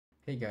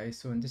Hey guys,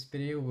 so in this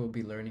video we'll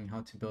be learning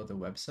how to build a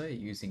website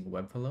using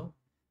Webflow.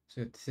 So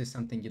if this is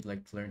something you'd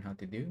like to learn how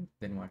to do,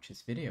 then watch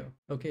this video.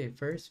 Okay,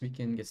 first we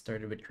can get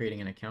started with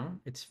creating an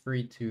account. It's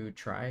free to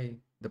try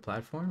the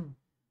platform.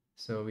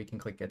 So we can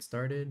click get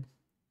started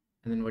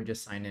and then we'll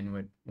just sign in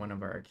with one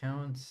of our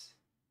accounts.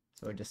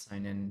 So I'll just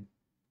sign in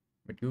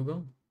with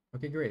Google.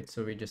 Okay, great.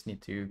 So we just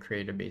need to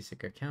create a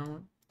basic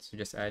account. So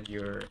just add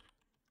your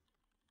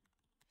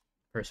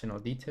personal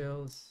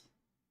details.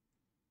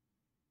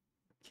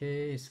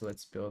 Okay, so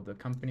let's build a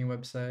company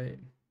website.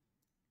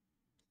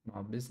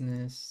 Small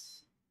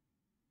business,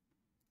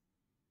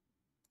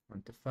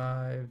 1 to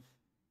 5.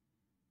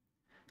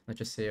 Let's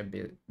just say a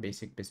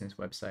basic business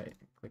website.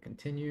 Click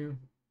continue,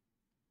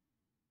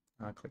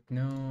 click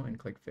no, and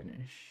click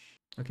finish.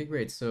 Okay,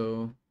 great.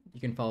 So you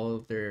can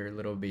follow their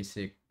little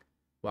basic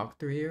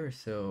walkthrough here.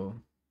 So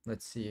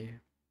let's see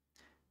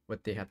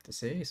what they have to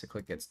say. So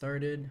click get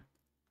started.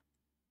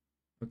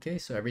 Okay,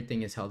 so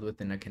everything is held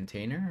within a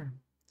container.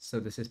 So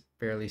this is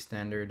fairly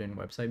standard in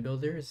website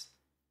builders.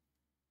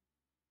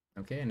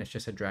 Okay, and it's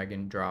just a drag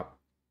and drop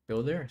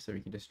builder. So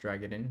we can just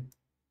drag it in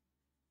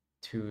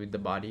to the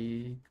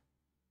body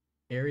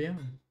area,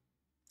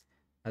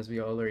 as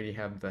we already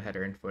have the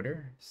header and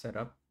footer set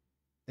up,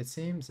 it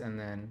seems. And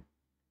then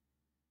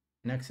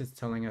next it's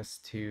telling us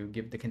to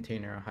give the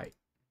container a height.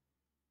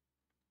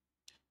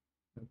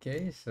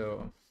 Okay,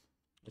 so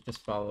let's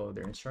just follow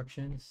their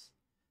instructions.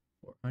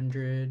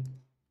 400,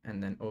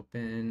 and then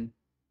open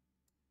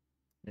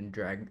and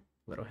drag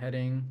little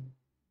heading.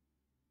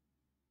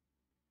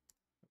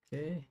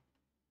 Okay,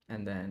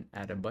 and then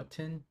add a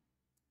button.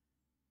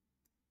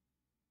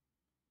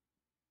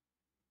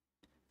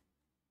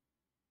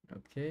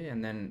 Okay,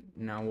 and then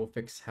now we'll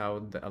fix how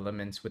the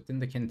elements within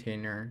the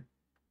container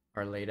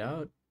are laid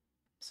out.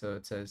 So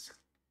it says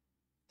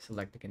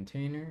select the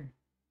container.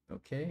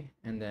 Okay,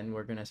 and then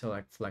we're gonna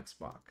select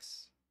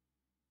Flexbox.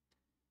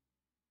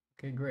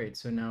 Okay, great.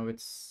 So now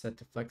it's set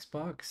to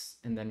Flexbox,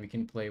 and then we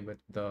can play with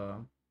the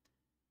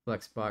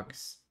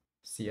Flexbox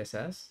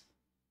CSS.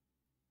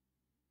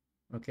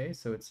 Okay,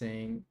 so it's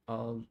saying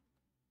all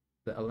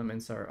the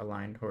elements are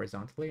aligned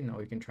horizontally. Now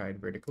we can try it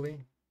vertically.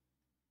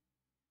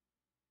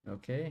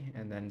 Okay,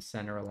 and then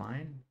center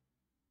align.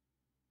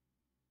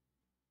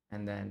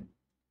 And then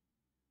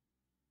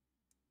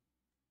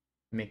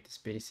make the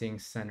spacing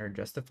center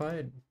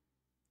justified.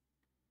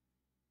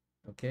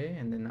 Okay,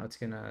 and then now it's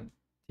gonna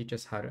teach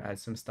us how to add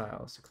some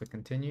styles. So click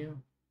continue.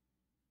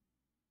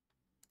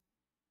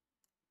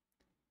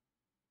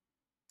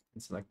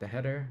 And select the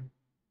header.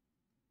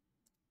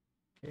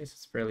 Okay, so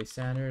it's fairly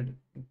standard.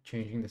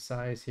 Changing the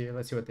size here.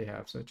 Let's see what they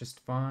have. So just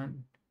font,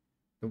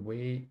 the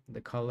weight,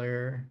 the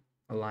color,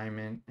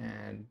 alignment,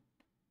 and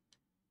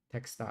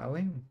text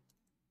styling.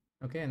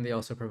 Okay, and they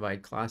also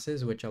provide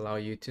classes which allow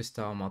you to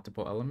style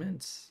multiple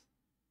elements.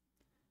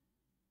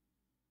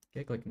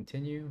 Okay, click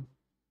continue.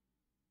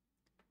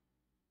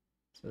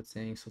 So it's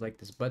saying select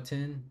this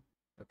button.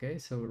 Okay,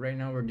 so right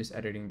now we're just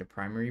editing the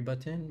primary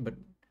button, but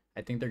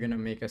I think they're gonna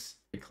make us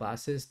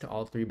classes to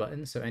all 3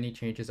 buttons. So any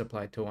changes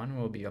applied to one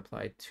will be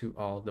applied to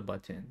all the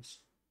buttons.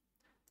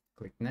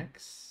 Click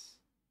next.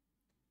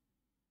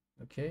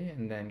 Okay,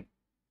 and then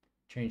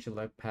change the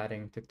left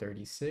padding to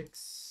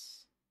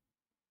 36.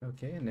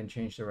 Okay, and then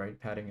change the right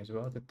padding as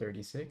well to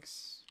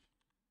 36.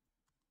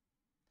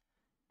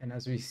 And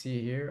as we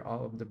see here,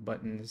 all of the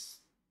buttons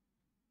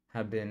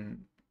have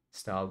been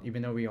styled,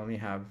 even though we only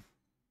have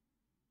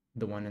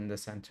the one in the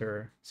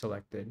center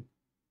selected.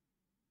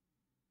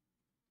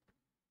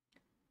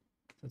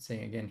 Let's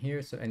say again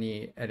here, so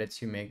any edits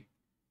you make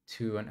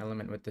to an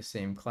element with the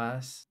same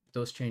class,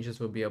 those changes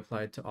will be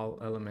applied to all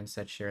elements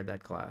that share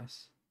that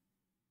class.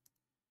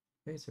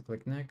 Okay, so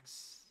click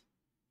next,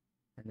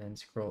 and then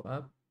scroll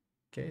up.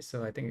 Okay,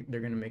 so I think they're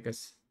gonna make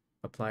us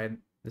apply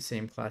the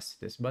same class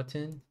to this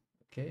button.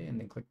 Okay, and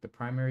then click the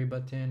primary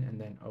button, and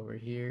then over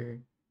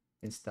here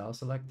in style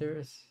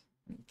selectors.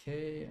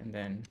 Okay, and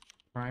then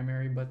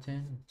primary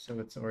button. So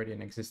it's already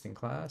an existing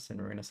class,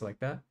 and we're gonna select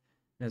that.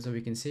 And as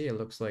we can see, it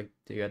looks like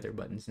the other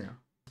buttons now.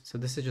 So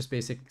this is just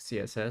basic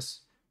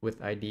CSS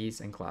with IDs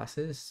and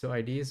classes. So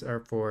IDs are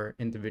for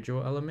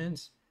individual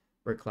elements,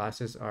 where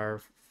classes are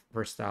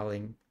for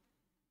styling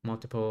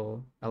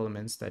multiple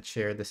elements that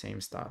share the same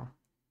style.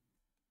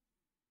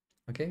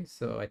 Okay,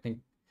 so I think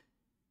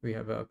we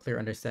have a clear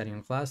understanding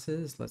of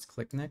classes. Let's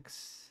click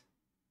next.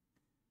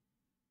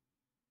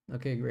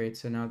 Okay, great.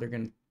 So now they're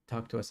going to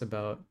talk to us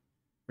about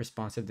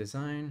responsive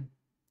design.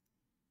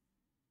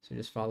 So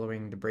just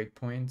following the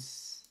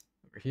breakpoints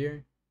over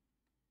here.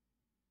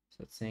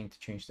 So it's saying to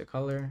change the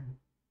color.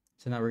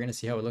 So now we're going to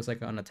see how it looks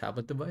like on a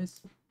tablet device.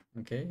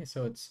 Okay,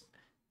 so it's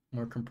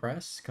more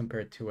compressed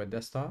compared to a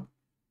desktop.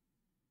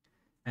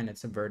 And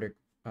it's a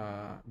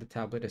the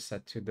tablet is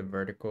set to the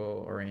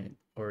vertical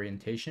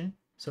orientation.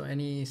 So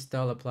any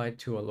style applied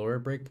to a lower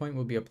breakpoint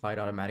will be applied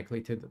automatically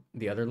to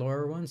the other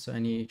lower one. So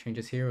any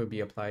changes here will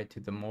be applied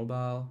to the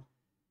mobile,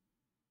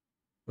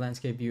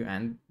 landscape view,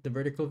 and the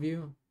vertical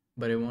view,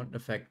 but it won't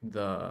affect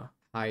the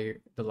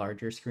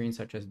larger screen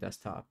such as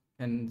desktop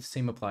And the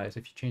same applies.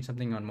 If you change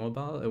something on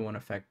mobile, it won't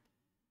affect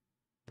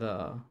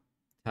the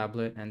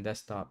tablet and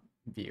desktop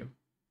view.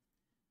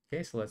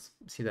 Okay, so let's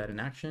see that in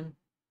action.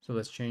 So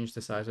let's change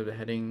the size of the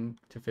heading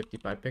to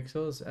 55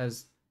 pixels.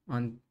 As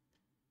on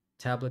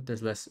tablet,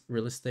 there's less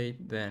real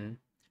estate than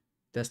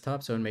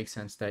desktop, so it makes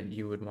sense that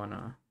you would want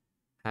to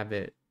have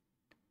the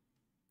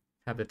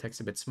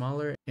text a bit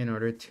smaller in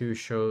order to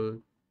show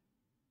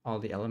all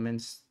the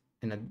elements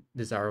in a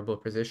desirable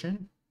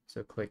position.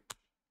 So click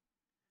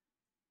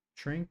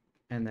shrink,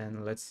 and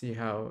then let's see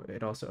how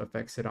it also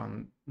affects it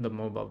on the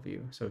mobile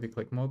view. So if you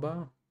click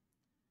mobile,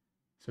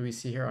 so we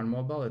see here on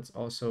mobile, it's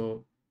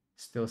also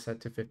still set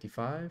to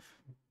 55.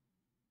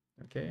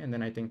 Okay, and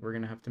then I think we're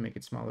gonna have to make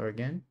it smaller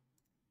again.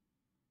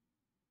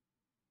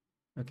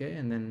 Okay,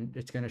 and then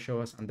it's gonna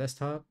show us on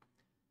desktop,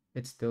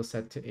 it's still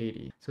set to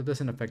 80. So it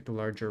doesn't affect the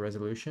larger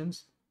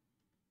resolutions.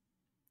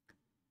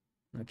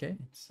 Okay,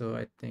 so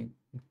I think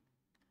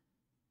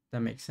that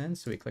makes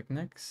sense. So we click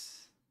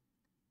next.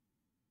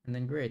 And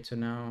then great, so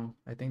now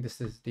I think this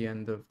is the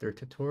end of their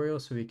tutorial,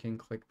 so we can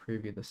click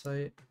preview the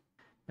site.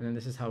 And then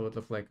this is how it would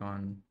look like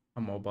on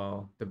a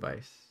mobile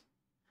device.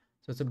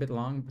 So it's a bit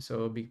long, so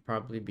it'll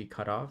probably be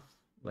cut off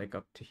like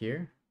up to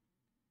here,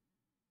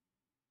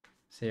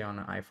 say on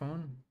an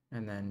iPhone,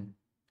 and then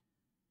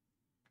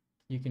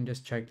you can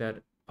just check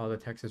that all the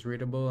text is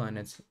readable and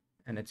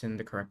it's in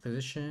the correct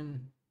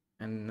position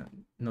and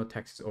no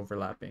text is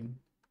overlapping.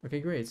 Okay,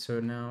 great. So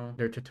now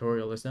their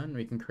tutorial is done.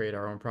 We can create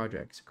our own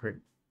project.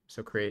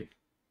 So create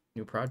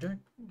new project.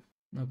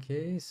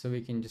 Okay, so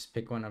we can just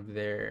pick one of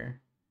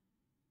their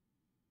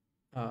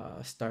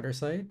starter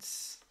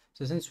sites.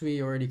 So since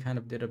we already kind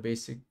of did a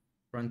basic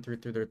run through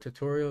their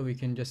tutorial, we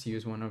can just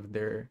use one of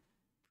their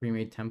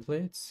pre-made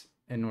templates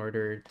in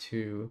order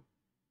to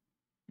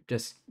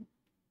just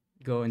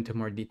go into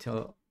more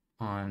detail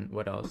on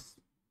what else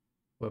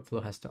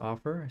Webflow has to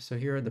offer. So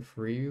here are the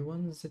free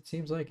ones, it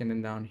seems like, and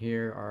then down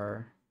here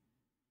are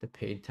the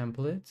paid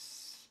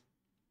templates.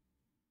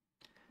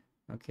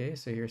 Okay,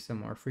 so here's some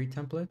more free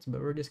templates,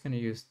 but we're just going to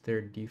use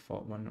their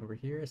default one over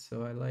here.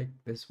 So I like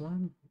this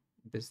one,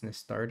 business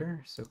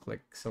starter. So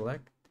click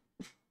select.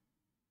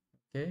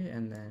 Okay,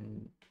 and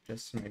then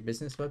just my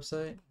business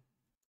website.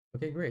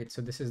 Okay, great.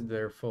 So this is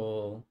their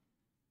full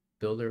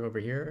builder over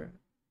here.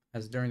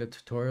 As during the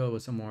tutorial, it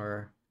was a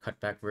more cut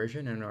back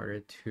version in order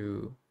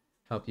to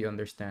help you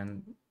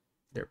understand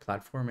their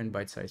platform in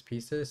bite-sized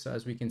pieces. So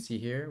as we can see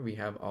here, we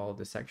have all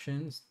the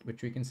sections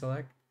which we can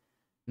select.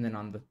 And then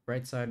on the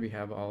right side, we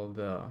have all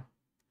the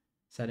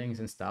settings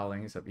and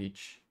stylings of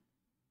each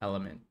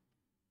element.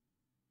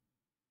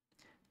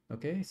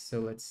 Okay, so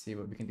let's see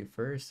what we can do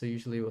first. So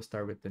usually we'll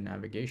start with the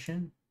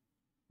navigation,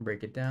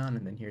 break it down,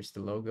 and then here's the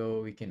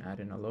logo. We can add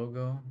in a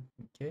logo.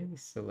 Okay,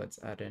 so let's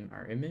add in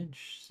our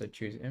image. So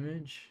choose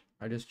image.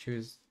 I'll just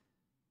choose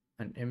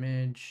an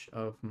image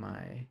of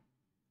my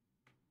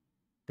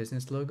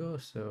business logo.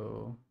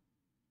 So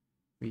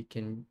we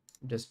can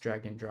just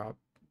drag and drop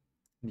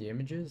the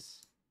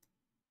images.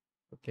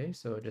 Okay,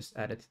 so just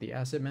add it to the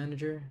asset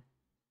manager.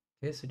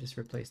 Okay, so just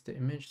replace the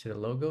image to the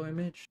logo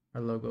image.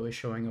 Our logo is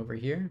showing over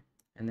here.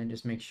 And then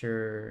just make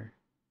sure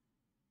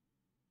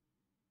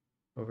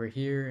over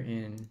here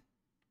in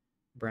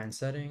brand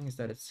settings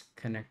that it's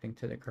connecting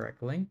to the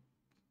correct link.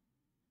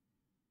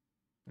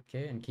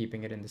 Okay, and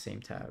keeping it in the same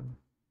tab.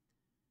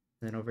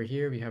 And then over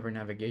here we have our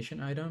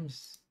navigation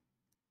items.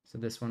 So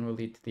this one will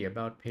lead to the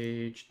about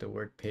page, the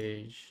work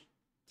page,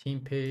 team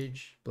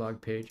page,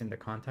 blog page, and the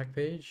contact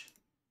page.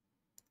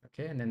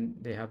 Okay, and then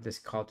they have this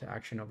call to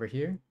action over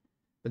here.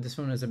 But this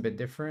one is a bit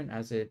different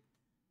as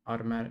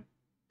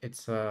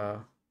it's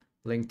a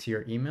link to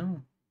your email.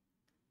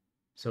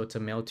 So it's a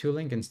mail to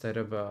link instead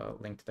of a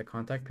link to the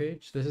contact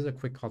page. This is a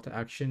quick call to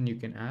action you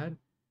can add.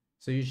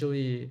 So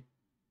usually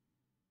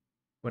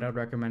what I'd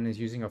recommend is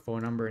using a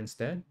phone number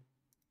instead.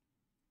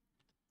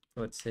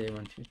 So let's say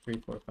 1, 2, 3,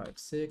 4, 5,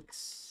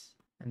 6,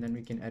 and then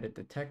we can edit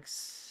the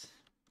text.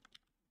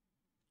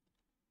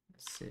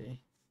 Let's see,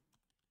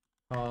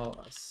 call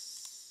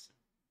us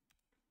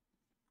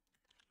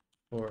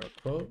for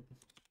a quote.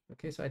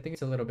 Okay, so I think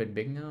it's a little bit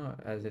big now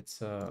as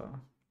it's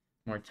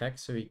more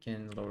text, so we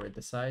can lower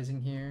the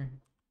sizing here.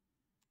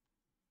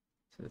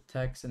 So the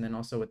text, and then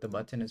also with the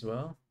button as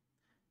well,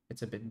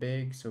 it's a bit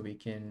big, so we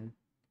can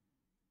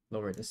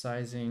lower the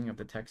sizing of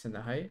the text and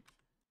the height.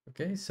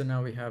 Okay, so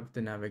now we have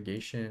the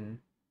navigation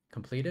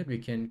completed. We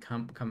can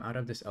come out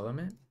of this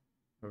element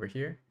over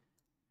here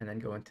and then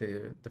go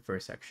into the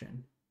first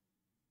section.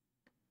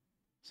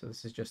 So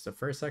this is just the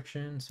first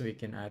section, so we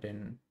can add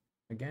in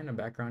again a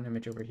background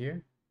image over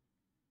here.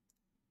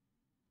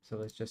 So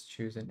let's just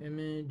choose an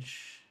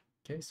image.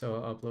 Okay, so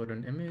I'll upload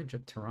an image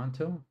of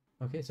Toronto.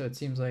 Okay, so it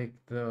seems like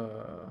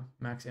the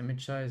max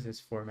image size is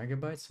 4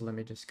 megabytes. So let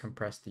me just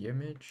compress the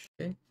image.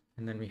 Okay,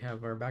 and then we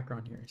have our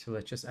background here. So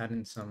let's just add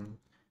in some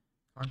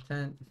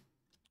content.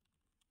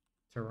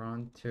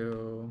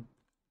 Toronto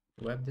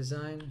web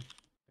design.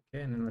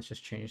 Okay, and then let's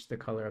just change the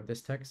color of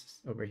this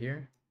text over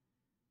here.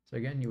 So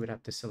again, you would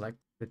have to select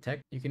the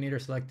text. You can either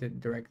select it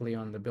directly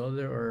on the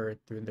builder or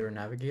through their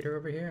navigator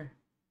over here.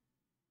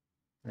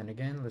 Then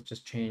again, let's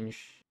just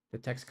change the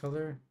text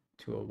color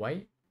to a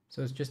white.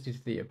 So it's just due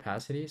to the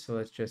opacity. So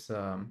let's just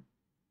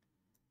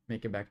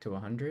make it back to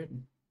 100.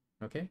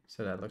 Okay,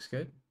 so that looks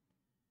good.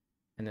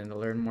 And then the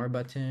learn more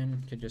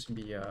button could just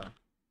be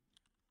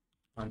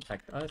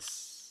contact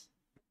us.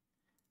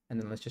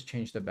 And then let's just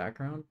change the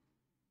background.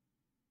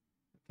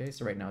 Okay,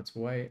 so right now it's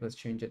white. Let's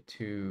change it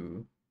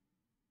to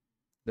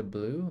the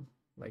blue,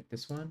 like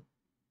this one.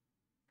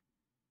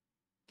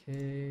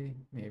 Okay,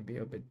 maybe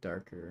a bit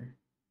darker.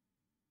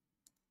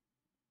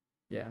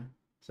 Yeah,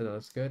 so that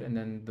looks good. And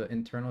then the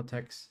internal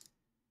text,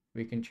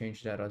 we can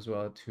change that as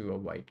well to a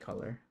white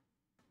color.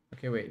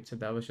 Okay, wait, so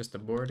that was just a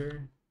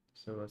border.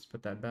 So let's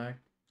put that back.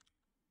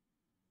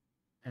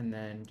 And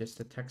then just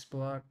the text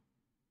block.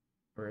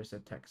 Where is the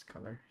text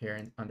color? Here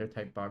in under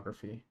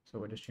typography. So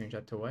we'll just change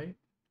that to white.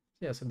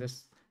 Yeah, so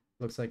this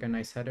looks like a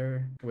nice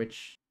header,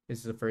 which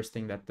is the first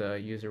thing that the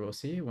user will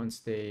see once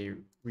they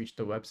reach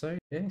the website.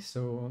 Okay,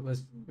 so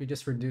we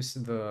just reduce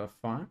the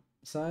font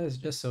size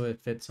just so it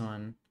fits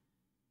on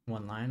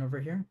one line over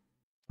here.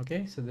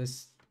 Okay, so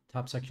this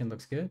top section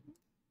looks good.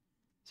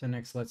 So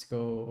next, let's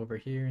go over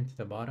here into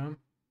the bottom.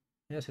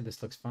 Yeah, so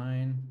this looks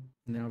fine.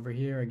 And then over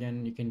here,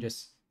 again, you can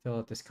just fill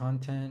out this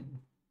content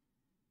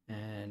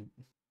and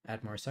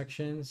add more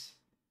sections.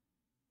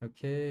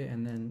 Okay,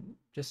 and then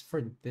just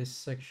for this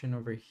section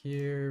over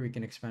here, we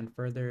can expand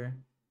further.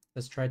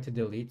 Let's try to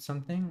delete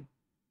something.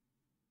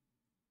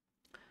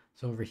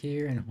 So over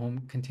here in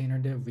home container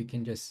div, we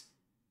can just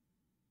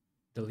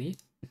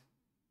delete.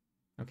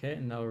 Okay,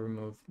 and that'll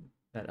remove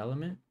that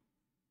element,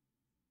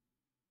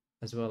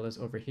 as well as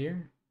over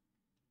here.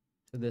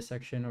 So this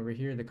section over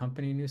here, the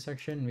company news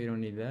section, we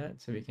don't need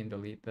that, so we can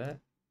delete that.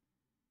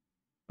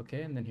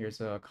 Okay, and then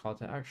here's a call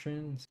to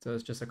action. So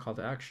it's just a call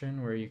to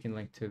action where you can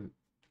link to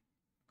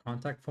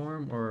contact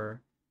form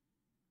or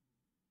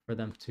for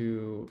them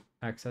to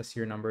access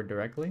your number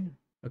directly.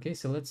 Okay,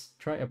 so let's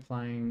try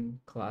applying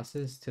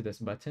classes to this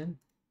button.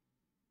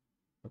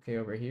 Okay,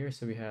 over here,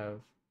 so we have,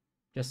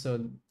 just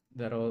so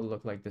that'll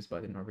look like this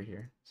button over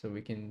here. So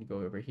we can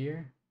go over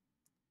here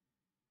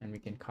and we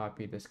can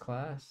copy this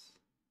class.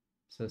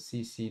 So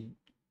CC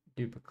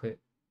duplicate,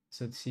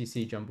 so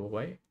CC jumbo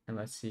white, and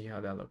let's see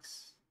how that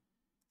looks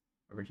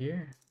over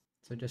here.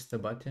 So just the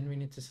button we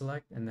need to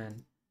select, and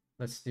then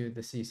let's do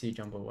the CC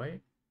jumbo white.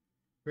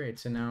 Great,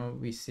 so now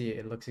we see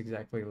it looks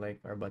exactly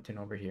like our button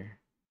over here.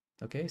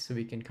 Okay, so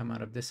we can come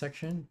out of this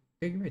section.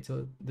 Okay, great,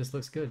 so this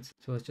looks good.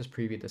 So let's just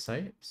preview the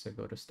site. So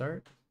go to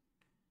start.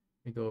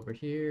 We go over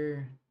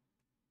here.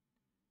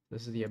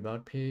 This is the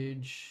about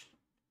page,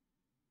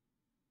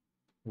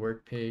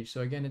 work page.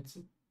 So again, it's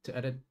to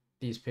edit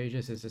these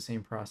pages is the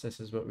same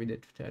process as what we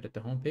did to edit the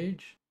home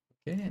page.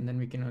 Okay, and then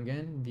we can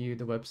again view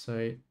the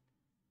website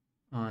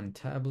on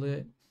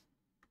tablet,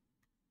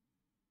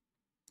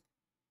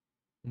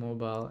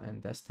 mobile,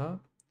 and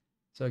desktop.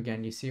 So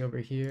again, you see over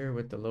here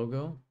with the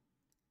logo,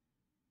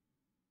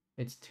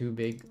 it's too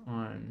big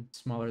on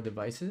smaller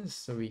devices,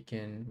 so we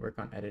can work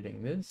on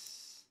editing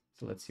this.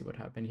 So let's see what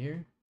happened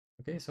here.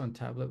 Okay, so on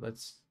tablet,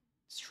 let's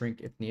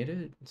shrink if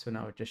needed. So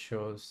now it just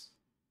shows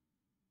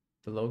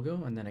the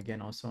logo, and then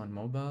again also on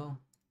mobile.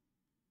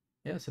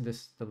 Yeah, so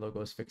the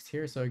logo is fixed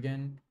here. So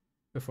again,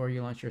 before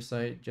you launch your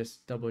site,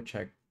 just double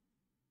check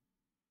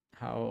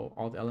how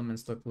all the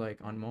elements look like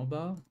on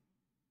mobile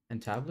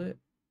and tablet,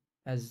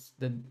 as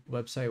the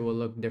website will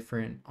look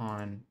different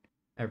on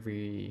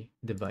every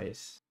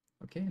device.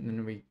 Okay, and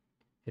then we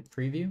hit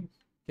preview.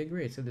 Okay,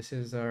 great. So this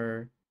is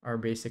our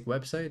basic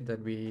website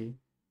that we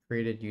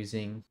created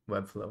using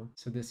Webflow.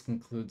 So this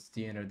concludes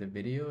the end of the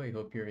video. I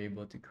hope you're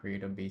able to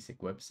create a basic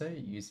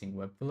website using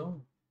Webflow.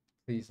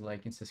 Please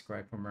like and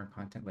subscribe for more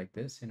content like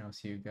this, and I'll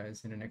see you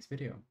guys in the next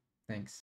video. Thanks.